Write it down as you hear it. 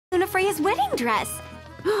Lunafreya's wedding dress.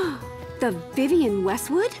 The Vivian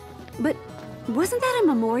Westwood? But wasn't that a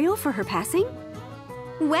memorial for her passing?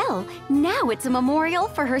 Well, now it's a memorial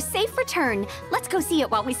for her safe return. Let's go see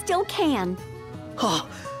it while we still can. Oh,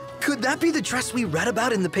 could that be the dress we read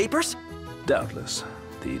about in the papers? Doubtless.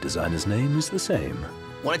 The designer's name is the same.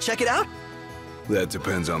 Want to check it out? That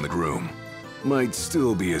depends on the groom. Might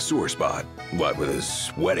still be a sore spot, what with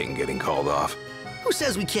his wedding getting called off. Who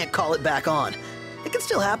says we can't call it back on? It can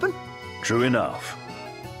still happen. True enough.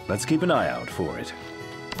 Let's keep an eye out for it.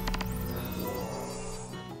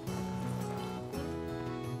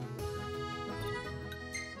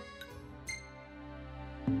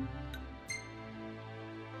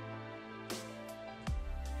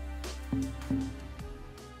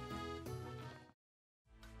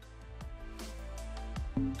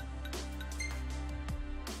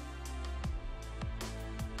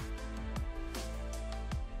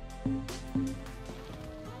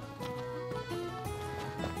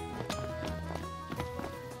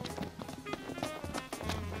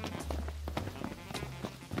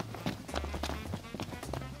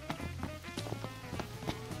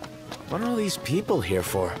 What are all these people here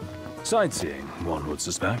for? Sightseeing, one would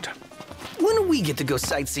suspect. When do we get to go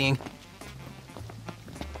sightseeing?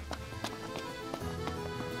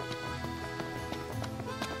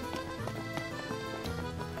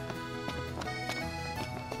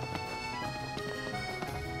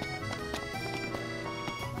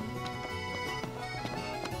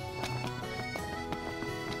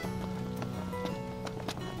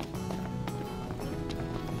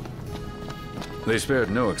 They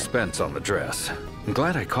spared no expense on the dress. I'm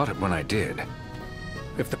glad I caught it when I did.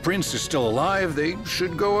 If the prince is still alive, they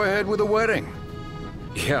should go ahead with the wedding.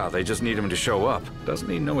 Yeah, they just need him to show up. Doesn't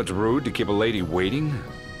he know it's rude to keep a lady waiting?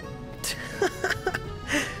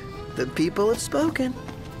 The people have spoken.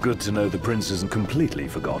 Good to know the prince isn't completely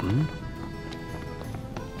forgotten.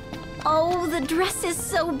 Oh, the dress is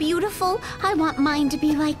so beautiful. I want mine to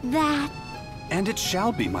be like that. And it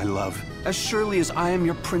shall be, my love, as surely as I am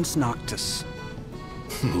your Prince Noctis.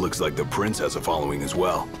 Looks like the prince has a following as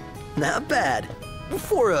well. Not bad.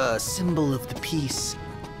 For a symbol of the peace.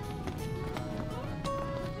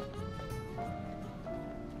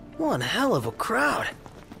 One hell of a crowd.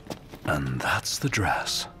 And that's the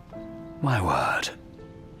dress. My word.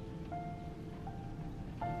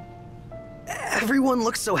 Everyone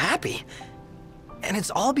looks so happy. And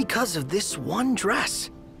it's all because of this one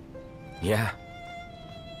dress. Yeah.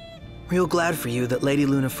 Real glad for you that Lady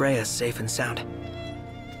Lunafreya is safe and sound.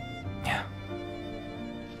 Yeah.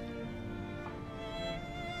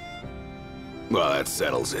 Well, that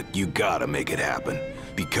settles it. You gotta make it happen.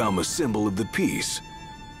 Become a symbol of the peace.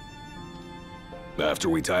 After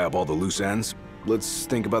we tie up all the loose ends, let's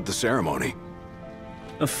think about the ceremony.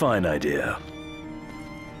 A fine idea.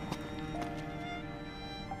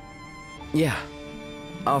 Yeah.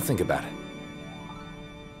 I'll think about it.